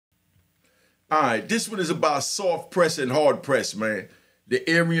All right, this one is about soft press and hard press, man. The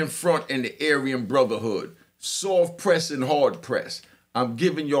Aryan front and the Aryan brotherhood. Soft press and hard press. I'm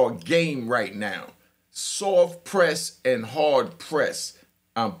giving y'all a game right now. Soft press and hard press.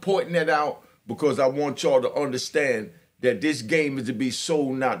 I'm pointing that out because I want y'all to understand that this game is to be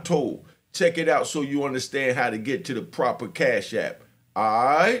sold, not told. Check it out so you understand how to get to the proper Cash App. All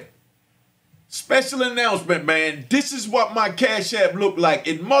right? Special announcement, man. This is what my Cash App look like.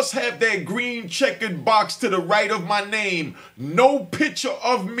 It must have that green checkered box to the right of my name. No picture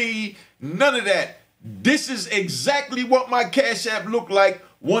of me, none of that. This is exactly what my Cash App look like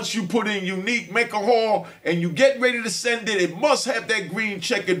once you put in unique Mecca haul and you get ready to send it. It must have that green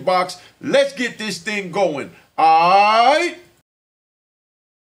checkered box. Let's get this thing going. All right?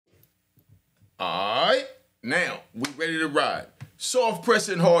 All right. Now, we ready to ride. Soft press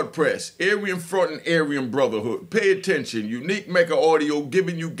and hard press, Aryan front and Aryan brotherhood. Pay attention, unique Mecca audio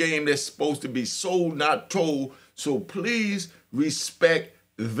giving you game that's supposed to be sold, not told. So please respect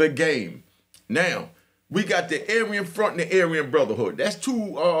the game. Now, we got the Aryan front and the Aryan brotherhood. That's two,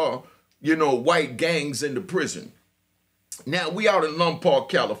 white gangs in the prison. Now, we out in Lone Park,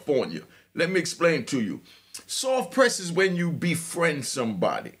 California. Let me explain to you. Soft press is when you befriend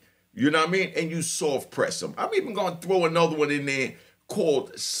somebody. You know what I mean? And you soft press them. I'm even going to throw another one in there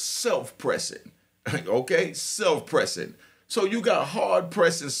called self-pressing. Okay? Self-pressing. So you got hard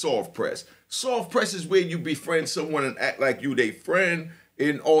press and soft press. Soft press is where you befriend someone and act like you their friend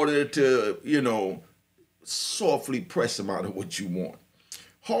in order to, softly press them out of what you want.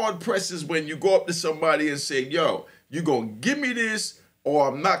 Hard press is when you go up to somebody and say, yo, you're going to give me this or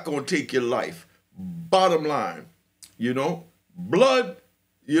I'm not going to take your life. Bottom line, blood.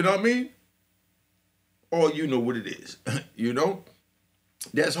 You know what I mean? Or you know what it is,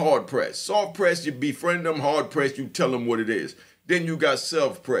 That's hard press. Soft press, you befriend them. Hard press, you tell them what it is. Then you got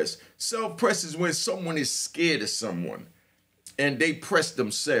self press. Self press is when someone is scared of someone and they press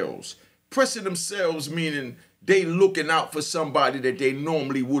themselves. Pressing themselves meaning they looking out for somebody that they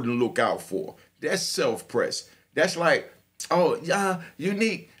normally wouldn't look out for. That's self press. That's like, oh, yeah,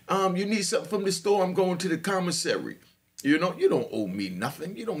 unique. You need something from the store. I'm going to the commissary. You don't owe me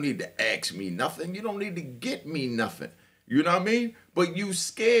nothing. You don't need to ask me nothing. You don't need to get me nothing. You know what I mean? But you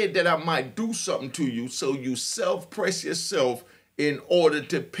scared that I might do something to you, so you self-press yourself in order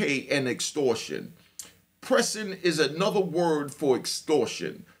to pay an extortion. Pressing is another word for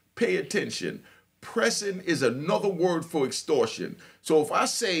extortion. Pay attention. Pressing is another word for extortion. So if I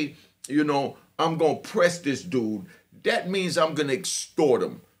say, I'm going to press this dude, that means I'm going to extort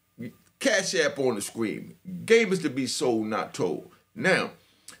him. Cash App on the screen. Game is to be sold, not told. Now,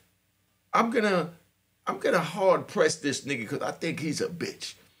 I'm gonna hard press this nigga because I think he's a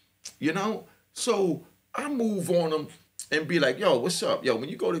bitch. So I move on him and be like, yo, what's up? Yo, when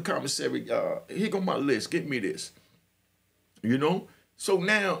you go to the commissary, here go my list. Get me this. So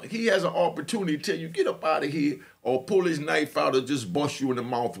now he has an opportunity to tell you, get up out of here or pull his knife out or just bust you in the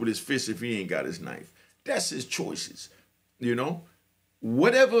mouth with his fist if he ain't got his knife. That's his choices,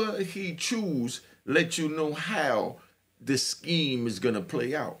 Whatever he choose, let you know how the scheme is going to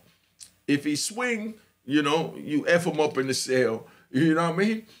play out. If he swing, you F him up in the cell, you know what I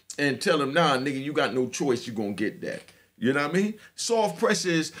mean? And tell him, nah, nigga, you got no choice, you going to get that. You know what I mean? Soft press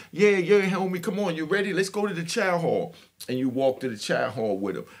is, yeah, homie, come on, you ready? Let's go to the chow hall. And you walk to the chow hall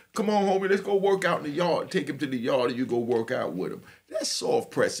with him. Come on, homie, let's go work out in the yard. Take him to the yard and you go work out with him. That's soft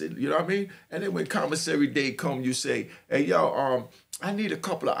pressing, you know what I mean? And then when commissary day come, you say, hey, yo, I need a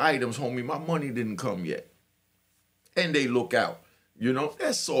couple of items, homie. My money didn't come yet. And they look out,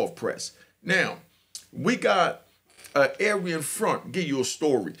 That's soft press. Now, we got an Aryan front. Give you a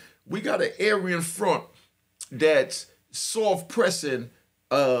story. We got an Aryan front that's soft pressing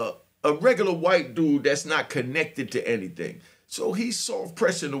a regular white dude that's not connected to anything. So he's soft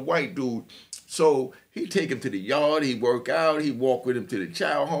pressing a white dude. So he take him to the yard, he work out, he walk with him to the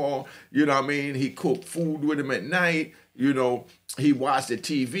chow hall, you know what I mean? He cook food with him at night, he watch the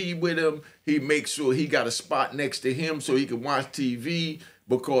TV with him. He makes sure he got a spot next to him so he can watch TV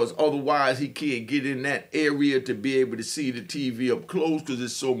because otherwise he can't get in that area to be able to see the TV up close because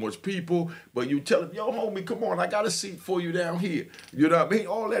there's so much people. But you tell him, yo, homie, come on, I got a seat for you down here. You know what I mean?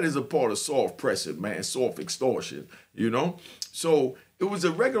 All that is a part of soft pressing, man, soft extortion, So it was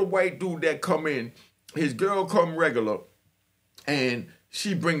a regular white dude that come in. His girl come regular, and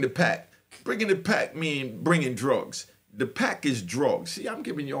she bring the pack. Bringing the pack mean bringing drugs. The pack is drugs. See, I'm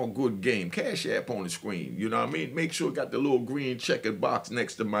giving y'all a good game. Cash App on the screen, you know what I mean? Make sure it got the little green checkered box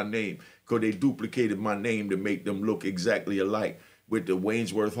next to my name because they duplicated my name to make them look exactly alike with the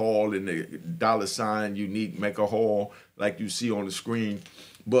Wainsworth Hall and the $ unique Mecca Hall like you see on the screen.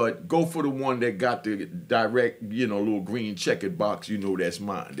 But go for the one that got the direct, little green checkered box. That's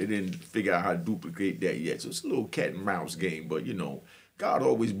mine. They didn't figure out how to duplicate that yet. So it's a little cat and mouse game. But, God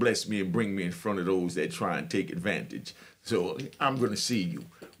always bless me and bring me in front of those that try and take advantage. So I'm going to see you.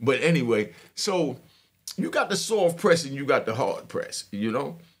 But anyway, so you got the soft press and you got the hard press,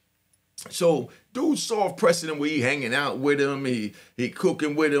 So dude soft pressing him where he hanging out with him, he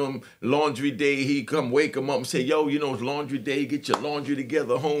cooking with him, laundry day, he come wake him up and say, yo, it's laundry day, get your laundry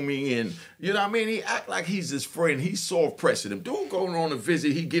together, homie, and he act like he's his friend, he's soft pressing him. Dude going on a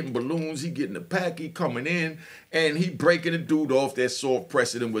visit, he getting balloons, he getting the pack, he coming in, and he breaking the dude off that soft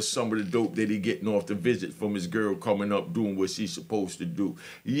pressing him with some of the dope that he getting off the visit from his girl coming up doing what she's supposed to do.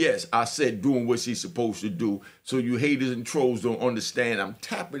 Yes, I said doing what she's supposed to do, so you haters and trolls don't understand. I'm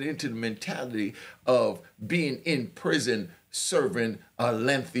tapping into the mentality of being in prison serving a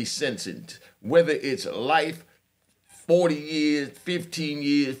lengthy sentence, whether it's life, 40 years, 15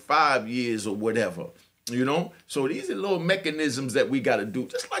 years, 5 years, or whatever, So these are little mechanisms that we got to do,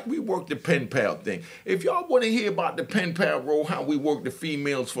 just like we work the pen pal thing. If y'all want to hear about the pen pal role, how we work the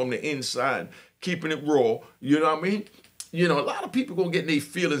females from the inside, keeping it raw, a lot of people going to get their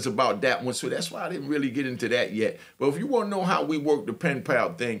feelings about that one, so that's why I didn't really get into that yet. But if you want to know how we work the pen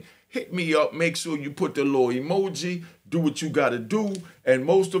pal thing, hit me up. Make sure you put the little emoji. Do what you got to do. And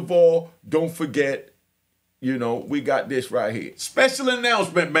most of all, don't forget, we got this right here. Special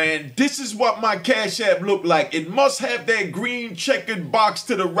announcement, man. This is what my Cash App look like. It must have that green checkered box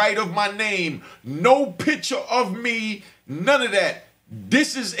to the right of my name. No picture of me. None of that.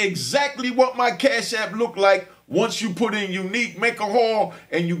 This is exactly what my Cash App look like. Once you put in Unique Mecca Hall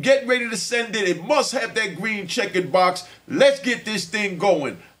and you get ready to send it, it must have that green checkered box. Let's get this thing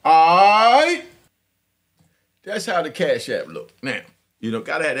going. All right? That's how the Cash App look. Now,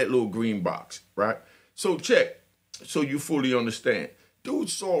 gotta have that little green box, right? So check, so you fully understand. Dude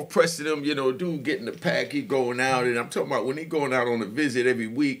soft pressing him, dude getting the pack, he going out, and I'm talking about when he going out on a visit every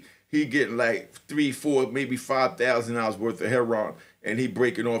week, he getting like 3, 4, maybe $5,000 worth of heroin, and he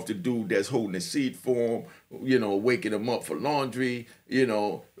breaking off the dude that's holding the seat for him, waking him up for laundry,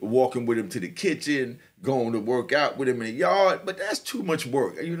 walking with him to the kitchen, going to work out with him in the yard. But that's too much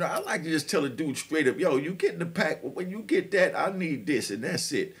work. I like to just tell a dude straight up, yo, you getting the pack. When you get that, I need this, and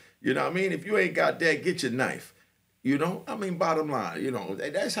that's it. If you ain't got that, get your knife. Bottom line,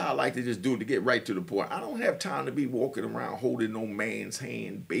 that's how I like to just do it, to get right to the point. I don't have time to be walking around holding no man's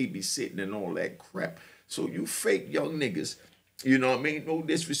hand, babysitting and all that crap. So you fake young niggas, no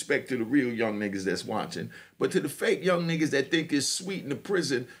disrespect to the real young niggas that's watching, but to the fake young niggas that think it's sweet in the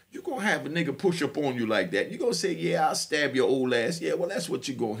prison, you're going to have a nigga push up on you like that. You're going to say, yeah, I'll stab your old ass. Yeah, well, that's what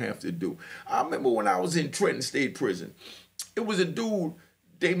you're going to have to do. I remember when I was in Trenton State Prison, it was a dude.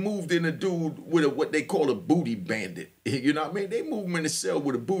 They moved in a dude with what they call a booty bandit. They moved him in the cell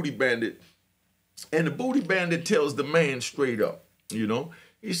with a booty bandit. And the booty bandit tells the man straight up,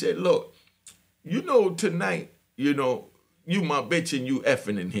 he said, look, tonight, you my bitch and you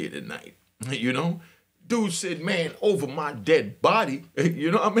effing in here tonight, Dude said, man, over my dead body,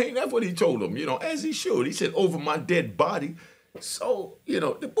 That's what he told him, as he should. He said, over my dead body. So,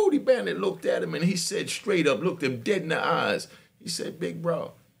 the booty bandit looked at him and he said straight up, looked him dead in the eyes. He said, big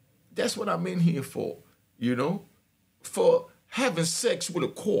bro, that's what I'm in here for, for having sex with a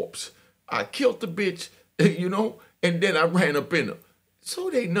corpse. I killed the bitch, and then I ran up in her. So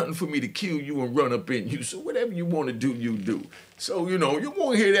it ain't nothing for me to kill you and run up in you. So whatever you want to do, you do. So, you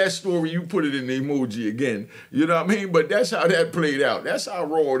won't hear that story, you put it in the emoji again. But that's how that played out. That's how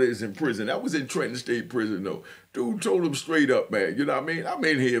raw it is in prison. That was in Trenton State Prison, though. Dude told him straight up, man, I'm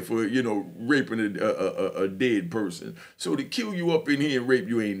in here for, raping a dead person. So to kill you up in here and rape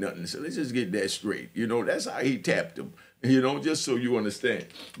you ain't nothing. So let's just get that straight. That's how he tapped him, just so you understand.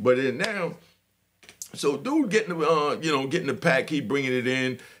 But then now, so dude getting the pack, he bringing it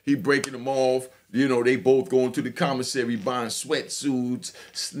in, he breaking them off. They both going to the commissary buying sweatsuits,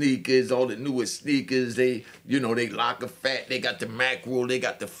 sneakers, all the newest sneakers. They lock a fat, they got the mackerel, they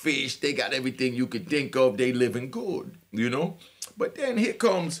got the fish, they got everything you could think of. They living good, But then here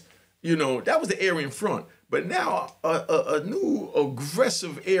comes, that was the Aryan front. But now a new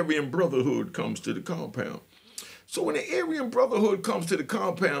aggressive Aryan Brotherhood comes to the compound. So when the Aryan Brotherhood comes to the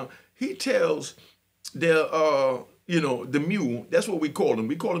compound, he tells the mule, that's what we call him.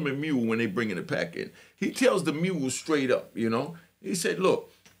 We call him a mule when they bring in the pack in. He tells the mule straight up, He said,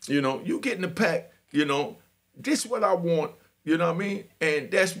 look, you get in the pack, this is what I want, And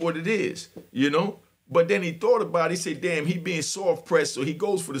that's what it is, But then he thought about it. He said, damn, he being soft pressed. So he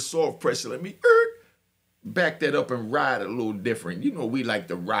goes for the soft pressure. Let me, back that up and ride a little different. You know, we like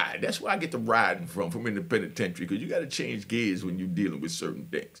to ride. That's where I get the riding from in the penitentiary, because you got to change gears when you're dealing with certain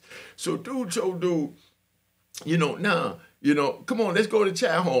things. So dude told dude, you know, nah, you know, come on, let's go to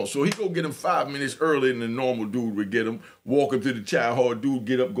chow hall. So he go get him 5 minutes earlier than the normal dude would get him. Walk him to the chow hall, dude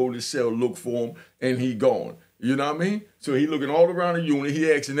get up, go to the cell, look for him, and he gone. You know what I mean? So he looking all around the unit.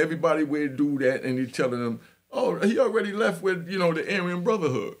 He asking everybody where to do that, and he telling them, oh, he already left with, you know, the Aryan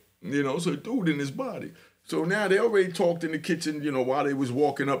Brotherhood. You know, so dude in his body. So now they already talked in the kitchen, you know, while they was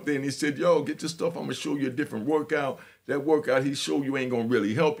walking up there, and he said, yo, get your stuff. I'm going to show you a different workout. That workout he showed you ain't going to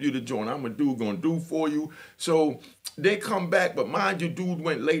really help you to join. I'm going to do for you. So they come back, but mind you, dude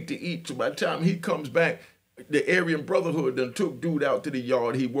went late to eat. So by the time he comes back, the Aryan Brotherhood done took dude out to the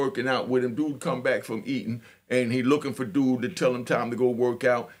yard. He working out with him. Dude come back from eating, and he looking for dude to tell him time to go work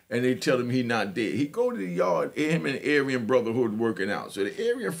out, and they tell him he not there. He go to the yard, him and the Aryan Brotherhood working out. So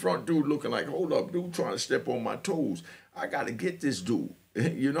the Aryan front dude looking like, hold up, dude trying to step on my toes. I got to get this dude,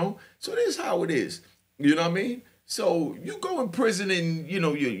 you know? So this is how it is, you know what I mean? So you go in prison and, you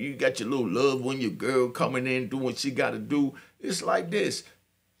know, you got your little loved one, your girl coming in, doing what she got to do. It's like this.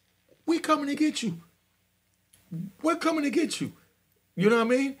 We coming to get you. We're coming to get you. You know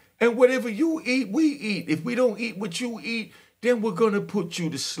what I mean? And whatever you eat, we eat. If we don't eat what you eat, then we're going to put you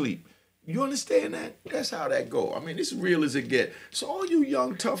to sleep. You understand that? That's how that go. I mean, it's real as it get. So all you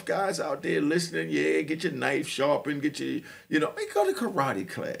young, tough guys out there listening, yeah, get your knife sharpened, get your, you know, go to karate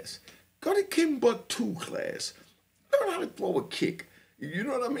class. Go to Timbuktu class. Learn how to throw a kick. You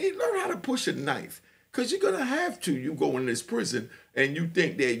know what I mean? Learn how to push a knife. Because you're going to have to. You go in this prison and you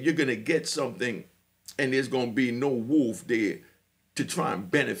think that you're going to get something and there's going to be no wolf there to try and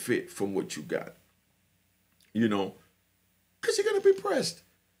benefit from what you got. You know? Because you're going to be pressed.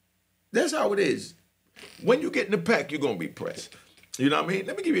 That's how it is. When you get in the pack, you're going to be pressed. You know what I mean?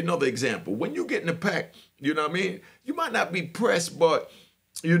 Let me give you another example. When you get in the pack, you know what I mean? You might not be pressed, but,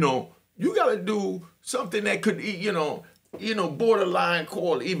 you know, you got to do something that could, you know, borderline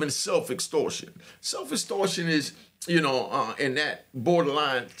called even self-extortion. Self-extortion is, you know, in that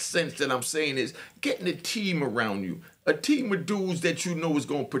borderline sense that I'm saying is getting a team around you. A team of dudes that you know is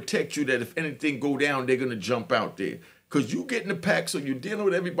going to protect you, that if anything go down, they're going to jump out there. Because you get in the pack, so you're dealing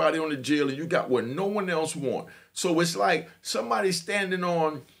with everybody on the jail, and you got what no one else want. So it's like somebody standing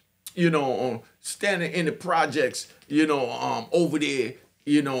on, you know, standing in the projects, you know, over there,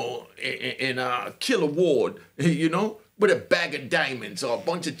 you know, in Killer Ward, you know, with a bag of diamonds or a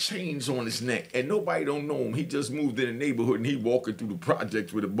bunch of chains on his neck, and nobody don't know him. He just moved in the neighborhood, and he walking through the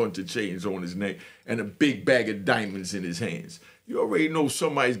projects with a bunch of chains on his neck and a big bag of diamonds in his hands. You already know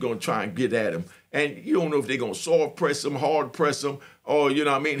somebody's going to try and get at him. And you don't know if they're going to soft press him, hard press him, or, you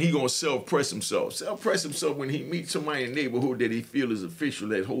know what I mean, he going to self-press himself. Self-press himself when he meets somebody in the neighborhood that he feels is official,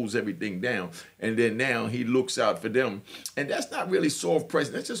 that holds everything down. And then now he looks out for them. And that's not really soft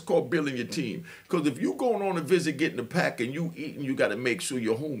pressing. That's just called building your team. Because if you going on a visit, getting a pack, and you eating, you got to make sure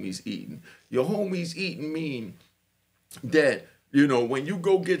your homies eating. Your homies eating mean that, you know, when you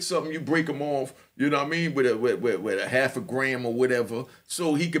go get something, you break them off, you know what I mean, with a half a gram or whatever,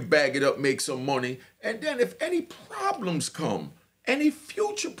 so he could bag it up, make some money. And then if any problems come, any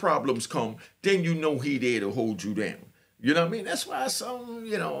future problems come, then you know he there to hold you down. You know what I mean? That's why some,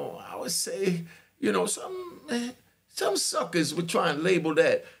 you know, I would say, you know, some suckers would try and label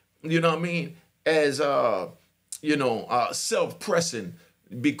that, you know what I mean, as, you know, self-pressing,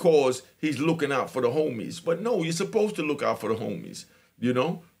 because he's looking out for the homies. But no, you're supposed to look out for the homies, you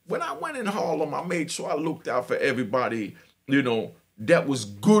know? When I went in Harlem, I made sure I looked out for everybody, you know, that was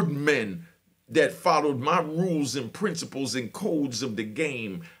good men, that followed my rules and principles and codes of the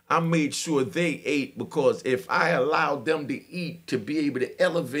game. I made sure they ate, because if I allowed them to eat, to be able to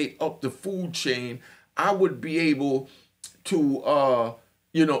elevate up the food chain, I would be able to,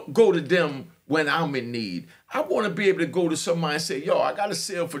 you know, go to them when I'm in need. I want to be able to go to somebody and say, yo, I got to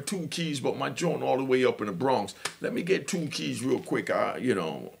sell for 2 keys, but my joint all the way up in the Bronx. Let me get 2 keys real quick. You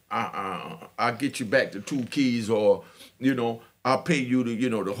know, I'll get you back to 2 keys, or, you know, I'll pay you the, you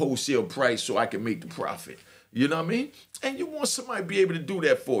know, the wholesale price so I can make the profit. You know what I mean? And you want somebody to be able to do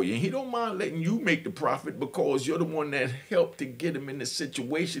that for you. And he don't mind letting you make the profit, because you're the one that helped to get him in the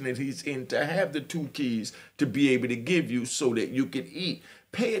situation that he's in, to have the 2 keys to be able to give you so that you can eat.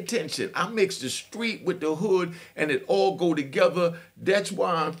 Pay attention. I mix the street with the hood, and it all go together. That's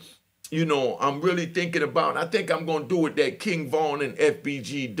why, you know, I'm really thinking about, I think I'm going to do it that King Vaughn and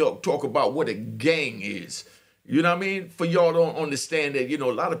FBG Duck talk about what a gang is. You know what I mean? For y'all don't understand that, you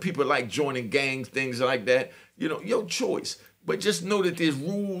know, a lot of people like joining gangs, things like that. You know, your choice. But just know that there's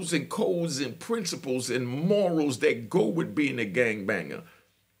rules and codes and principles and morals that go with being a gangbanger.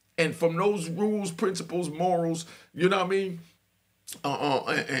 And from those rules, principles, morals, you know what I mean,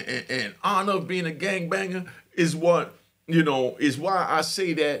 and honor of being a gangbanger is what, you know, is why I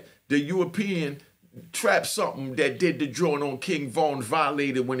say that the European trap something that did the drawing on King Von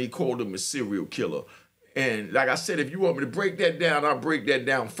violated when he called him a serial killer. And like I said, if you want me to break that down, I'll break that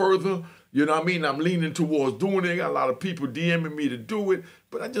down further. You know what I mean? I'm leaning towards doing it. I got a lot of people DMing me to do it.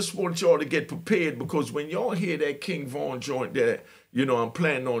 But I just want y'all to get prepared, because when y'all hear that King Von joint that, you know, I'm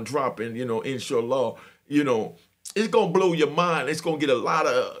planning on dropping, you know, inshallah, you know, it's going to blow your mind. It's going to get a lot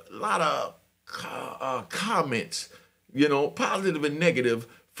of comments, you know, positive and negative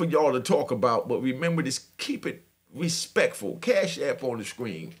for y'all to talk about. But remember, just keep it respectful. Cash App on the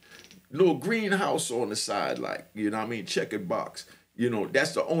screen. Little greenhouse on the side, like, you know what I mean? Checkered box. You know,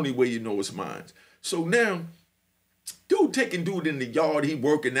 that's the only way you know it's mine. So now, dude in the yard, he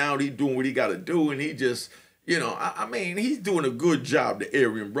working out, he doing what he got to do, and he just, you know, I mean, he's doing a good job, the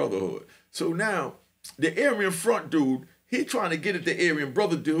Aryan Brotherhood. So now, the Aryan front dude, he trying to get at the Aryan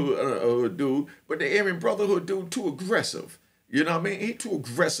Brotherhood dude, but the Aryan Brotherhood dude too aggressive. You know what I mean? He too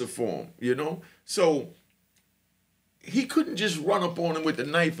aggressive for him, you know? So he couldn't just run up on him with the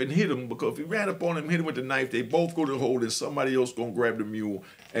knife and hit him, because if he ran up on him, hit him with the knife, they both go to the hole, and somebody else gonna grab the mule,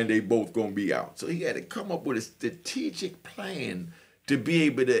 and they both gonna be out. So he had to come up with a strategic plan to be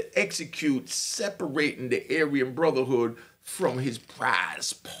able to execute separating the Aryan Brotherhood from his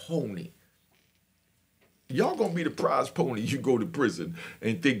prize pony. Y'all gonna be the prize pony. You go to prison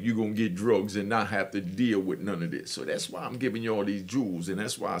and think you're gonna get drugs and not have to deal with none of this. So that's why I'm giving you all these jewels, and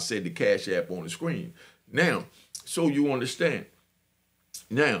that's why I said the Cash App on the screen. Now, so you understand.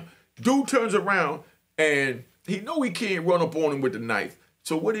 Now, dude turns around and he know he can't run up on him with the knife.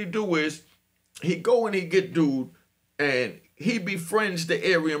 So what he do is he go and he get dude, and he befriends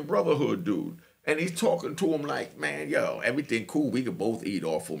the Aryan Brotherhood dude. And he's talking to him like, man, yo, everything cool. We could both eat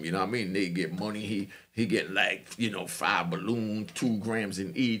off him. You know what I mean? They get money. He get like, you know, 5 balloons, 2 grams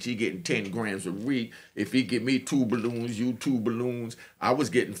in each. He getting 10 grams a week. If he give me 2 balloons, you 2 balloons. I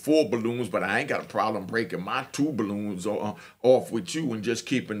was getting 4 balloons, but I ain't got a problem breaking my 2 balloons off with you and just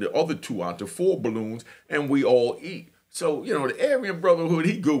keeping the other 2 out to 4 balloons, and we all eat. So, you know, the Aryan Brotherhood,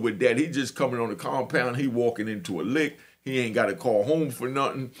 he good with that. He just coming on the compound. He walking into a lick. He ain't got to call home for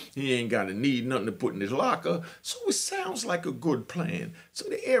nothing. He ain't got to need nothing to put in his locker. So it sounds like a good plan. So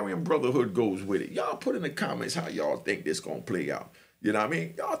the Aryan Brotherhood goes with it. Y'all put in the comments how y'all think this going to play out. You know what I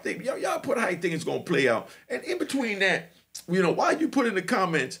mean? Y'all think, y'all put how you think it's going to play out. And in between that, you know, while you put in the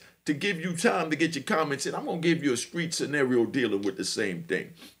comments to give you time to get your comments in, I'm going to give you a street scenario dealing with the same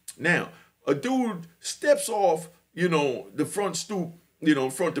thing. Now, a dude steps off, you know, the front stoop, you know,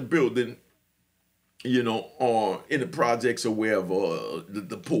 in front of the building, you know, or in the projects or wherever,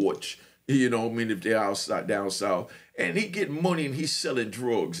 the porch, you know, I mean, if they're outside, down south, and he getting money and he's selling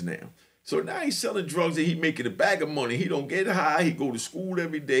drugs now. So now he's selling drugs and he making a bag of money. He don't get high. He go to school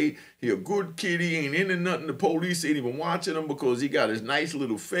every day. He a good kid. He ain't into nothing. The police ain't even watching him because he got his nice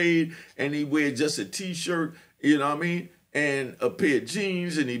little fade and he wear just a T-shirt, you know what I mean? And a pair of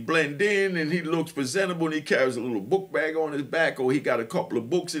jeans, and he blend in, and he looks presentable, and he carries a little book bag on his back, or he got a couple of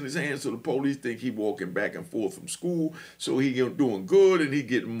books in his hand, so the police think he walking back and forth from school, so he doing good, and he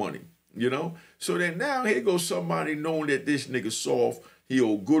getting money, you know? So then now here goes somebody knowing that this nigga soft, he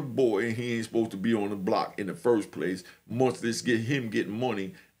a good boy, and he ain't supposed to be on the block in the first place, once this get him getting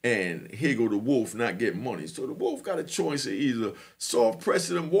money, and here go the wolf not getting money. So the wolf got a choice of either soft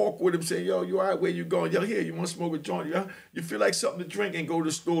pressing him, walk with him, say, yo, you all right, where you going? Yo, here, you want to smoke a joint? You feel like something to drink, and go to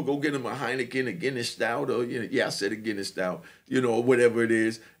the store, go get him a Heineken, a Guinness Stout, or, you know, yeah, I said a Guinness Stout, you know, whatever it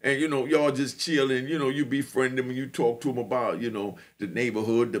is. And, you know, y'all just chilling, you know, you befriend him and you talk to him about, you know, the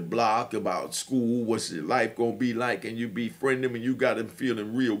neighborhood, the block, about school, what's your life going to be like, and you befriend him and you got him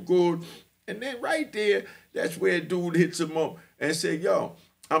feeling real good. And then right there, that's where a dude hits him up and say, yo,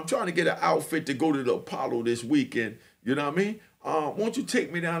 I'm trying to get an outfit to go to the Apollo this weekend. You know what I mean? Won't you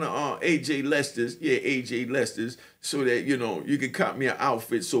take me down to AJ Lester's? Yeah, AJ Lester's, so that, you know, you can cut me an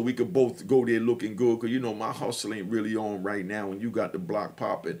outfit so we could both go there looking good. Because, you know, my hustle ain't really on right now and you got the block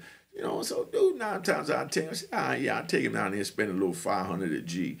popping. You know, so dude, 9 times out of 10, I say, yeah, I'll take him down there and spend a little 500 a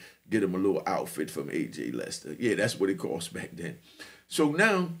G, get him a little outfit from AJ Lester. Yeah, that's what it cost back then. So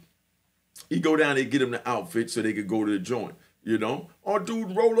now, he go down there, get him the outfit so they could go to the joint. You know, or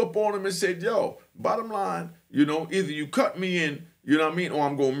dude roll up on him and said, yo, bottom line, you know, either you cut me in, you know what I mean, or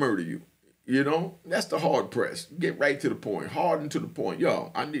I'm going to murder you. You know, that's the hard press. Get right to the point, hard and to the point.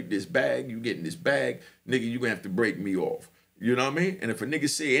 Yo, I need this bag. You getting this bag. Nigga, you going to have to break me off. You know what I mean? And if a nigga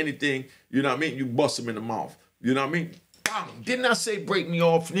say anything, you know what I mean, you bust him in the mouth. You know what I mean? Bam. Didn't I say break me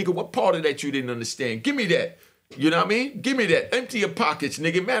off? Nigga, what part of that you didn't understand? Give me that. You know what I mean? Give me that. Empty your pockets,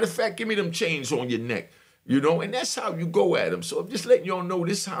 nigga. Matter of fact, give me them chains on your neck. You know, and that's how you go at them. So I'm just letting y'all know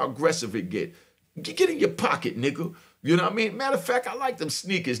this is how aggressive it get. Get in your pocket, nigga. You know what I mean? Matter of fact, I like them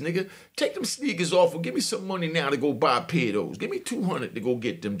sneakers, nigga. Take them sneakers off and give me some money now to go buy a pair of those. Give me $200 to go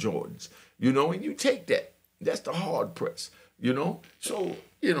get them Jordans. You know, and you take that. That's the hard press, you know? So,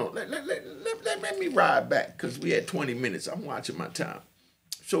 you know, let me ride back because we had 20 minutes. I'm watching my time.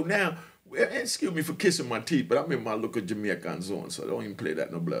 So now, excuse me for kissing my teeth, but I'm in my look of Jamaican zone, so don't even play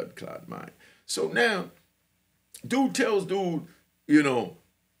that no blood clot mind. So now, dude tells dude, you know,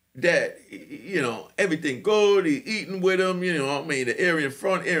 that, you know, everything good, he eating with him, you know, I mean, the Aryan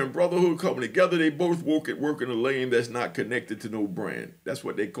front, Aryan brotherhood coming together, they both work in a lane that's not connected to no brand. That's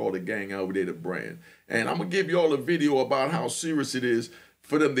what they call the gang over there, the brand. And I'm going to give you all a video about how serious it is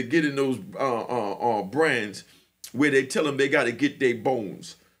for them to get in those brands where they tell them they got to get their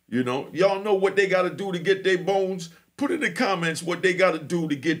bones. You know, y'all know what they got to do to get their bones? Put in the comments what they got to do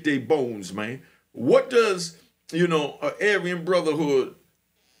to get their bones, man. What does, you know, an Aryan brotherhood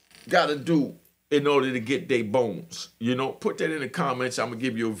got to do in order to get their bones? You know, put that in the comments. I'm going to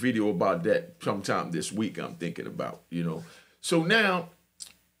give you a video about that sometime this week I'm thinking about, you know. So now,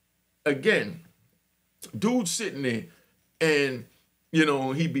 again, dude's sitting there and, you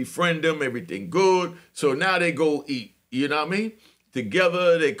know, he befriend them, everything good. So now they go eat, you know what I mean?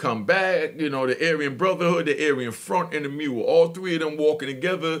 Together, they come back, you know, the Aryan brotherhood, the Aryan front, and the mule. All three of them walking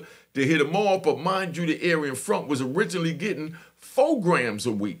together to hit them off. But mind you, the Aryan front was originally getting 4 grams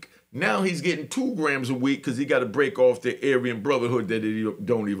a week. Now he's getting 2 grams a week because he got to break off the Aryan brotherhood that he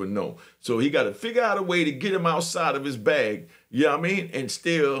don't even know. So he got to figure out a way to get him outside of his bag, you know what I mean? And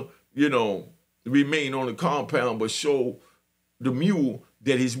still, you know, remain on the compound, but show the mule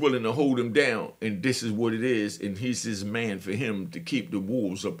that he's willing to hold him down. And this is what it is. And he's his man for him to keep the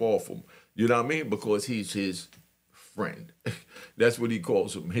wolves up off him. You know what I mean? Because he's his friend. That's what he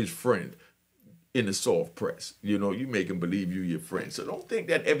calls him, his friend. In the soft press, you know, you make him believe you your friend. So don't think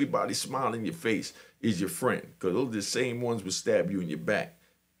that everybody smiling in your face is your friend, because those are the same ones will stab you in your back,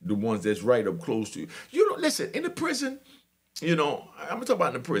 the ones that's right up close to you. You know, listen, in the prison, you know, I'm gonna talk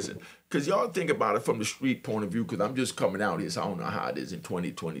about in the prison, because y'all think about it from the street point of view, because I'm just coming out here, so I don't know how it is in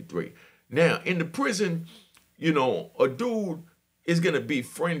 2023. Now, in the prison, you know, a dude is gonna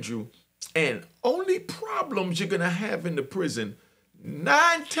befriend you, and only problems you're gonna have in the prison,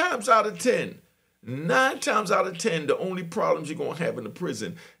 9 times out of 10, the only problems you're going to have in the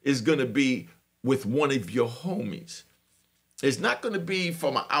prison is going to be with one of your homies. It's not going to be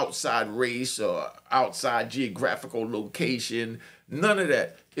from an outside race or outside geographical location. None of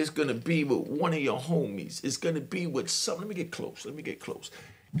that. It's going to be with one of your homies. It's going to be with some, let me get close.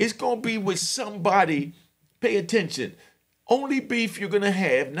 It's going to be with somebody, pay attention. Only beef you're going to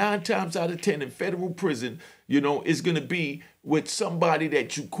have 9 times out of 10 in federal prison, you know, is going to be with somebody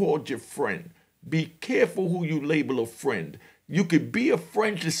that you called your friend. Be careful who you label a friend. You could be a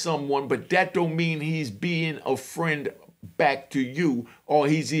friend to someone, but that don't mean he's being a friend back to you, or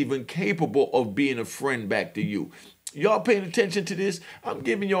he's even capable of being a friend back to you. Y'all paying attention to this? I'm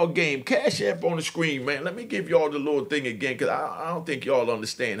giving y'all game. Cash App on the screen, man. Let me give y'all the little thing again, because I don't think y'all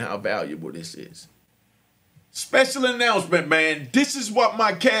understand how valuable this is. Special announcement, man. This is what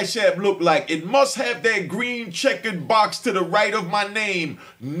my Cash App look like. It must have that green checkered box to the right of my name.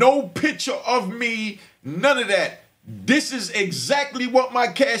 No picture of me, none of that. This is exactly what my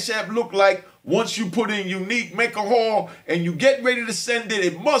Cash App look like once you put in unique Mecca haul and you get ready to send it.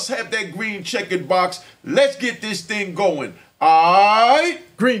 It must have that green checkered box. Let's get this thing going. All right?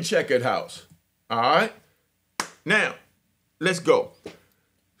 Green checkered house. All right? Now, let's go.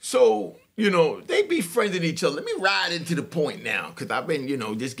 So, you know, they befriended each other. Let me ride into the point now, because I've been, you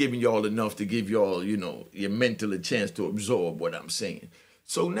know, just giving y'all enough to give y'all, you know, your mental a chance to absorb what I'm saying.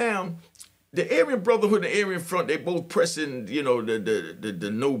 So now, the Aryan brotherhood and the Aryan front, they both pressing, you know,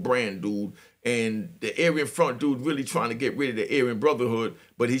 the no brand dude. And the Aryan front dude really trying to get rid of the Aryan brotherhood,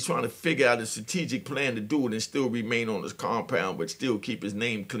 but he's trying to figure out a strategic plan to do it and still remain on his compound, but still keep his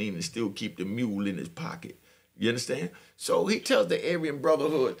name clean and still keep the mule in his pocket. You understand? So he tells the Aryan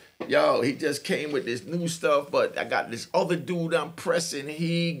brotherhood, yo, he just came with this new stuff, but I got this other dude I'm pressing.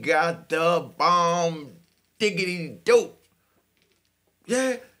 He got the bomb diggity dope.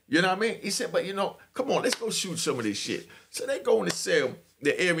 Yeah, you know what I mean? He said, but you know, come on, let's go shoot some of this shit. So they go and sell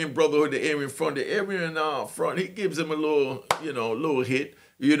the Aryan brotherhood, the Aryan front. The Aryan front, he gives him a little, you know, a little hit,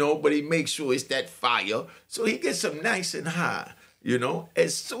 you know, but he makes sure it's that fire. So he gets them nice and high. You know,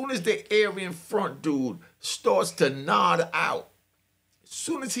 as soon as the Aryan front dude starts to nod out, as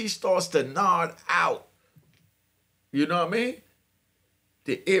soon as he starts to nod out, you know what I mean?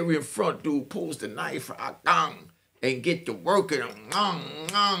 the Aryan front dude pulls the knife out and get to working him.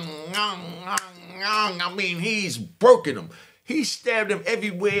 I mean, he's working him. He stabbed him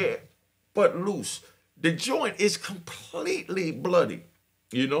everywhere but loose. The joint is completely bloody,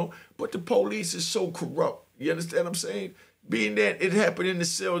 you know, but the police is so corrupt. You understand what I'm saying? Being that it happened in the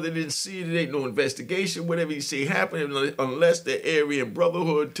cell, they didn't see it, there ain't no investigation, whatever you say happened, unless the Aryan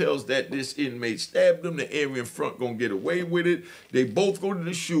Brotherhood tells that this inmate stabbed them, the Aryan front gonna get away with it. They both go to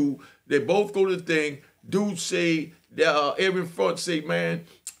the shoe, they both go to the thing. Dude say, the Aryan front say, man,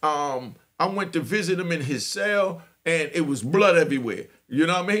 I went to visit him in his cell and it was blood everywhere. You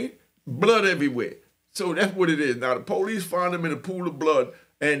know what I mean? Blood everywhere. So that's what it is. Now the police find him in a pool of blood,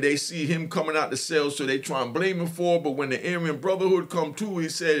 and they see him coming out the cell, so they try and blame him for it. But when the Aryan Brotherhood come to, he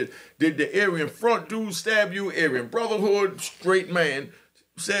said, did the Aryan front dude stab you? Aryan Brotherhood, straight man,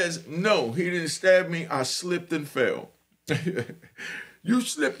 says, no, he didn't stab me. I slipped and fell. You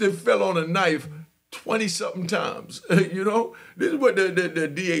slipped and fell on a knife 20-something times. You know, this is what the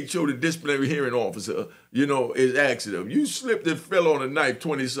DHO, the disciplinary hearing officer, you know, is asking him. You slipped and fell on a knife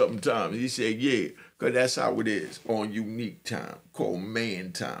 20-something times. He said, yeah. Because that's how it is on unique time, called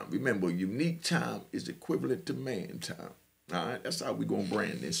man time. Remember, unique time is equivalent to man time. All right? That's how we're going to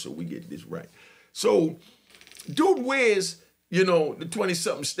brand this so we get this right. So, dude wears, you know, the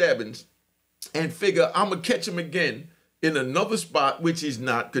 20-something stabbings and figure, I'm going to catch him again in another spot, which he's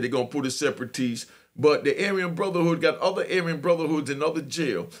not, because they're going to put a separate tease. But the Aryan Brotherhood got other Aryan Brotherhoods in other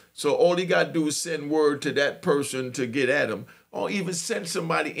jail. So all he got to do is send word to that person to get at him, or even send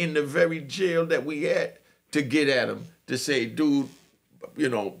somebody in the very jail that we at to get at him, to say, dude, you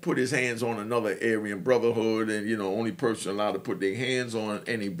know, put his hands on another Aryan Brotherhood, and, you know, only person allowed to put their hands on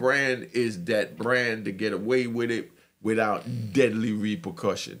any brand is that brand, to get away with it without deadly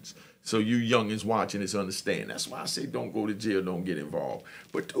repercussions. So you youngins watching this understand. That's why I say don't go to jail, don't get involved.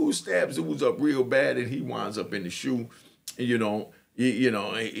 But dude stabs dudes up real bad, and he winds up in the shoe. You know,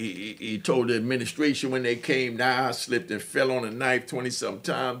 he told the administration when they came, nah, I slipped and fell on a knife 20-something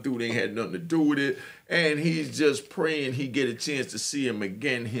times. Dude ain't had nothing to do with it. And he's just praying he get a chance to see him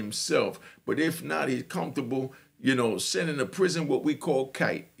again himself. But if not, he's comfortable, you know, sending to prison what we call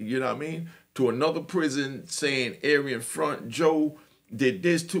kite, you know what I mean? To another prison saying, Aryan front, Joe did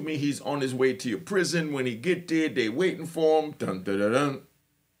this to me. He's on his way to your prison. When he get there, they waiting for him. Dun, dun, dun, dun,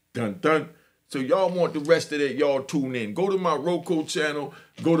 dun, dun. So y'all want the rest of that, y'all tune in. Go to my Roku channel,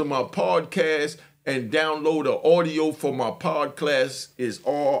 go to my podcast, and download the audio for my podcast is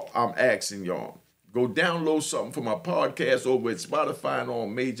all I'm asking y'all. Go download something for my podcast over at Spotify and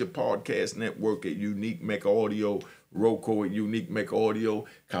on major podcast network at Unique Mecca Audio, Roku at Unique Mecca Audio.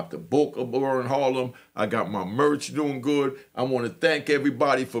 Cop the book of Burn Harlem. I got my merch doing good. I want to thank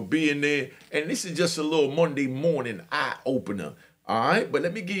everybody for being there. And this is just a little Monday morning eye-opener. All right, but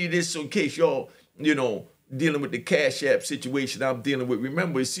let me give you this so in case y'all, you know, dealing with the Cash App situation I'm dealing with.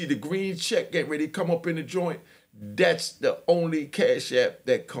 Remember, you see the green check getting ready to come up in the joint? That's the only Cash App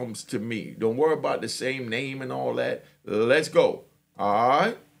that comes to me. Don't worry about the same name and all that. Let's go. All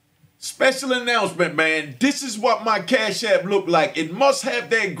right. Special announcement, man. This is what my Cash App look like. It must have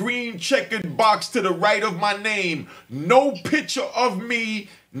that green checkered box to the right of my name. No picture of me.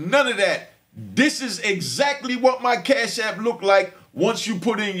 None of that. This is exactly what my Cash App look like. Once you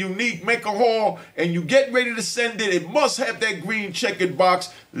put in Unique Mecca Hall and you get ready to send it, it must have that green checkered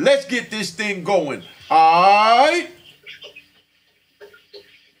box. Let's get this thing going. All right.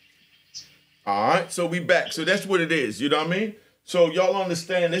 All right. So we back. So that's what it is. You know what I mean? So y'all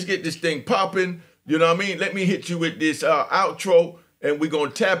understand. Let's get this thing popping. You know what I mean? Let me hit you with this outro and we're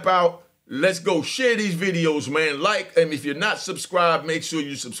going to tap out. Let's go. Share these videos, man. Like, and if you're not subscribed, make sure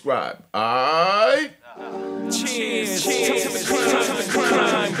you subscribe. All right? Cheers. Cheers. To the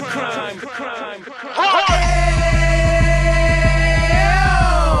crime.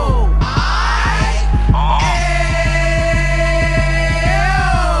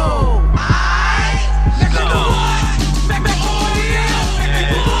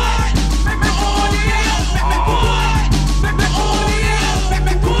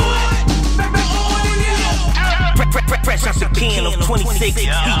 Fresh out the can of 26,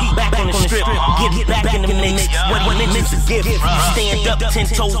 back on the strip, get back in the mix. What mentions a gift? Stand up, 10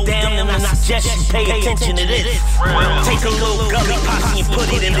 toes down, and I suggest you pay attention to this. Take a little gully posse and put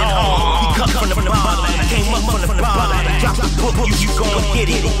it in the hall. He cut from the bottom, came up from the bottom. Drop the book, you gon' get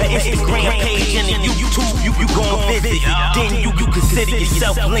it. The Instagram page and the YouTube, you gon' visit. Then you consider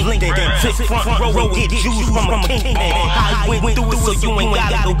yourself linked in. Sit front row, get juice from a kingpin. I went through it, so you ain't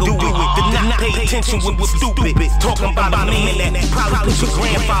gotta go do it. To not pay attention was stupid. Talking about a man that probably put your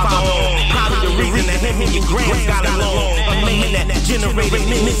grandfather on. Probably the reason that him and your grams got along. A man that generated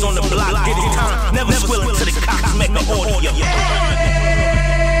minutes on the block did his time. Never squilling to the cops, make the audio.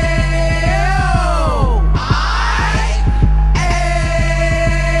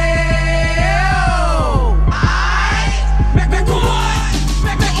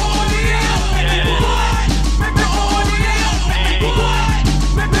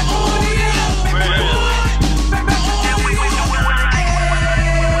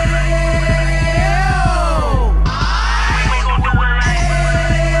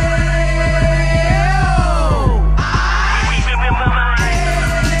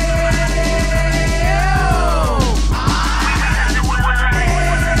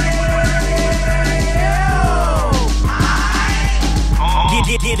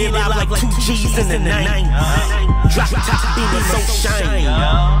 Get it out like 2 G's in the night. Drop top beaming so shiny.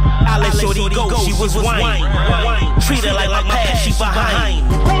 I let shorty go, she was wine. Treat her like my past, she behind.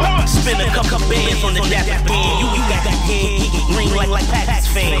 Spin a couple bands on the dapper band. You got that head, green like Packers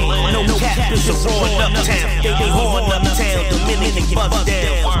fan. No catfish are roaring uptown. They roaring uptown, the minute they bust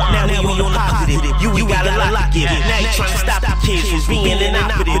down. Now we on positive, you got a lot to give. Now you trying to stop the kids from being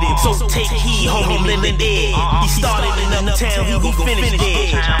inoperative. So take heed, homie, living dead. He started in uptown, he gon' finish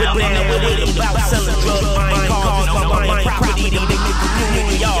dead.